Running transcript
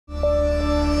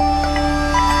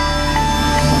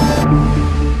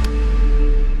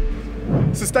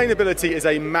Sustainability is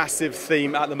a massive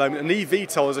theme at the moment, and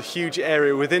eVTOL is a huge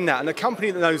area within that. And a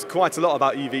company that knows quite a lot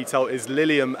about eVTOL is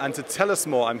Lilium. And to tell us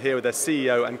more, I'm here with their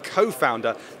CEO and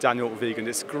co-founder, Daniel Wiegand.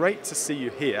 It's great to see you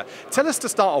here. Tell us to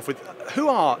start off with, who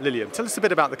are Lilium? Tell us a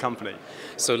bit about the company.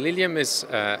 So Lilium is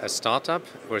a startup.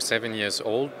 We're 7 years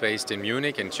old, based in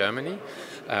Munich in Germany.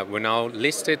 We're now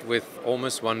listed with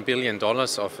almost $1 billion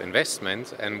of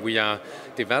investment, and we are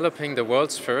developing the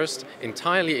world's first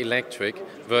entirely electric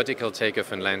vertical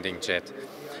takeoff and landing jet.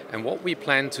 And what we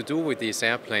plan to do with these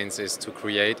airplanes is to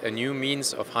create a new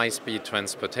means of high-speed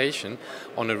transportation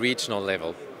on a regional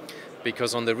level.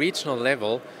 Because on the regional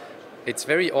level, it's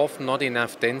very often not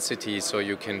enough density so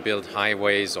you can build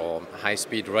highways or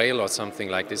high-speed rail or something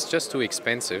like this, just too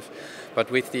expensive.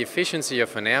 But with the efficiency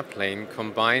of an airplane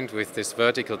combined with this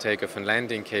vertical takeoff and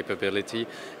landing capability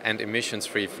and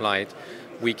emissions-free flight,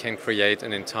 we can create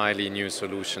an entirely new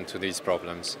solution to these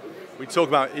problems. We talk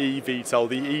about eVTOL,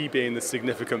 the E being the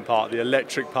significant part, the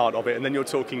electric part of it, and then you're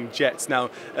talking jets. Now,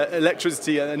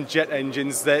 electricity and jet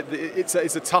engines, it's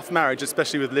a tough marriage,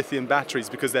 especially with lithium batteries,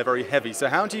 because they're very heavy. So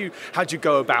how do you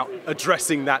go about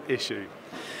addressing that issue?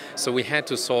 So we had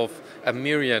to solve a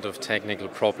myriad of technical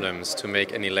problems to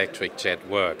make an electric jet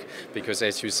work, because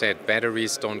as you said,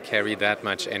 batteries don't carry that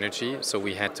much energy, so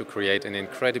we had to create an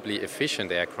incredibly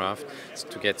efficient aircraft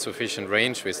to get sufficient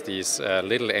range with these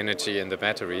little energy in the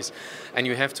batteries. And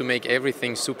you have to make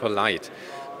everything super light,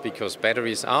 because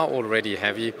batteries are already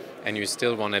heavy and you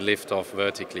still want to lift off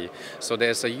vertically. So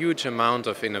there's a huge amount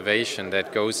of innovation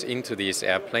that goes into these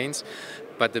airplanes,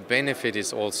 but the benefit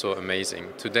is also amazing.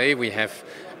 Today we have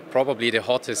probably the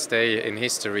hottest day in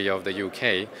history of the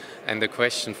UK, and the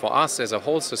question for us as a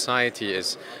whole society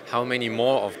is how many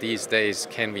more of these days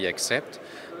can we accept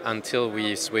until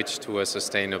we switch to a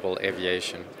sustainable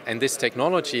aviation. And this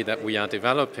technology that we are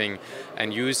developing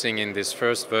and using in this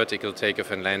first vertical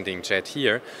takeoff and landing jet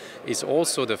here is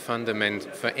also the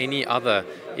fundament for any other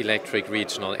electric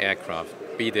regional aircraft.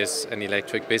 Be this an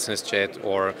electric business jet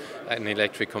or an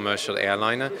electric commercial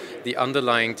airliner, the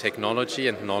underlying technology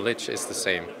and knowledge is the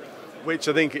same. Which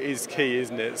I think is key,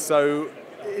 isn't it? So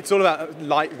it's all about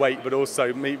lightweight, but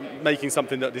also making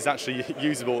something that is actually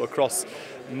usable across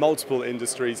multiple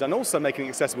industries and also making it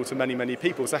accessible to many, many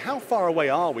people. So how far away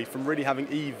are we from really having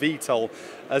eVTOL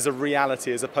as a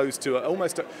reality as opposed to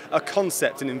almost a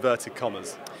concept in inverted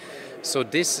commas? So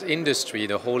this industry,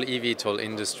 the whole eVTOL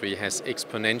industry, has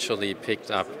exponentially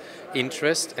picked up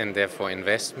interest and therefore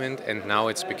investment, and now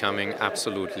it's becoming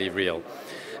absolutely real.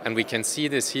 And we can see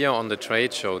this here on the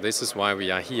trade show. This is why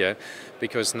we are here,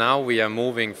 because now we are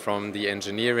moving from the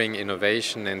engineering,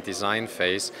 innovation and design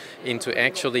phase into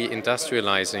actually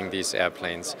industrializing these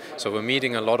airplanes. So we're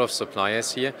meeting a lot of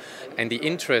suppliers here, and the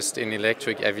interest in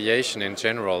electric aviation in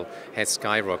general has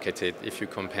skyrocketed if you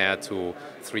compare to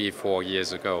 3-4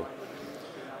 years ago.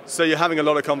 So you're having a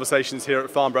lot of conversations here at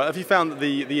Farnborough. Have you found that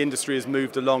the industry has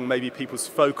moved along, maybe people's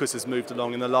focus has moved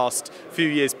along in the last few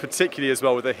years, particularly as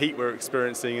well with the heat we're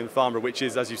experiencing in Farnborough, which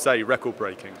is, as you say,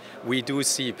 record-breaking? We do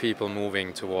see people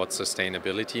moving towards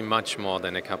sustainability much more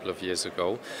than a couple of years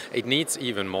ago. It needs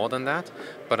even more than that,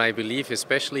 but I believe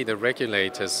especially the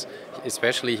regulators,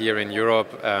 especially here in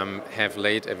Europe, have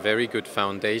laid a very good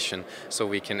foundation so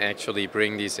we can actually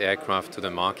bring these aircraft to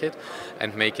the market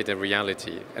and make it a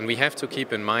reality. And we have to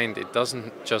keep in mind it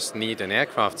doesn't just need an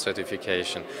aircraft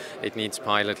certification. It needs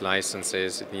pilot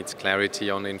licenses, it needs clarity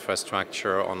on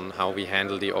infrastructure, on how we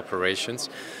handle the operations.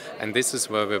 And this is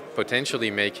where we're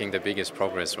potentially making the biggest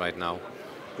progress right now.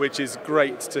 Which is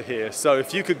great to hear. So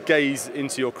if you could gaze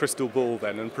into your crystal ball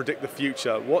then and predict the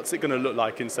future, what's it going to look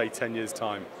like in, say, 10 years'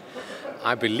 time?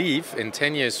 I believe in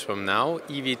 10 years from now,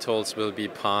 eVTOLs will be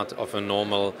part of a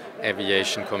normal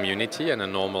aviation community and a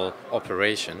normal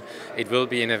operation. It will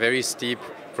be in a very steep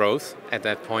growth at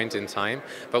that point in time,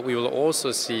 but we will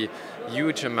also see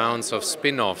huge amounts of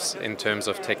spin-offs in terms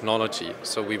of technology.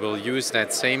 So we will use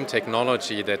that same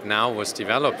technology that now was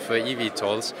developed for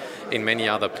eVTOLs in many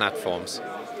other platforms.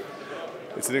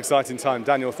 It's an exciting time.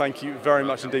 Daniel, thank you very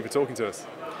much indeed for talking to us.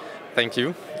 Thank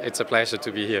you. It's a pleasure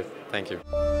to be here. Thank you.